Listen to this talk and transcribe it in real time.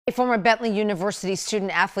A former Bentley University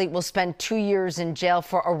student athlete will spend 2 years in jail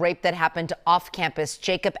for a rape that happened off campus.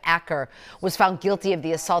 Jacob Acker was found guilty of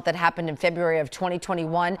the assault that happened in February of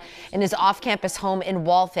 2021 in his off-campus home in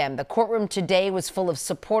Waltham. The courtroom today was full of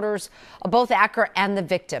supporters of both Acker and the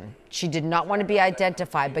victim. She did not want to be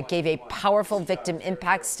identified, but gave a powerful victim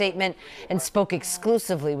impact statement and spoke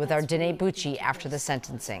exclusively with our Danae Bucci after the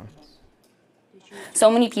sentencing.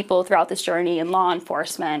 So many people throughout this journey in law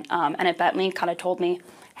enforcement and at Bentley kind of told me,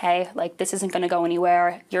 hey, like, this isn't going to go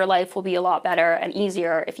anywhere. Your life will be a lot better and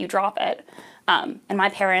easier if you drop it. And my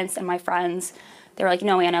parents and my friends, they were like,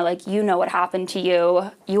 no, Anna, like, you know what happened to you.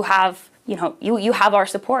 You have, you have our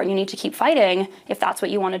support, and you need to keep fighting if that's what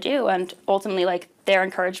you want to do. And ultimately, like, their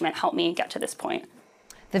encouragement helped me get to this point.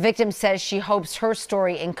 The victim says she hopes her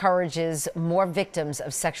story encourages more victims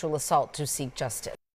of sexual assault to seek justice.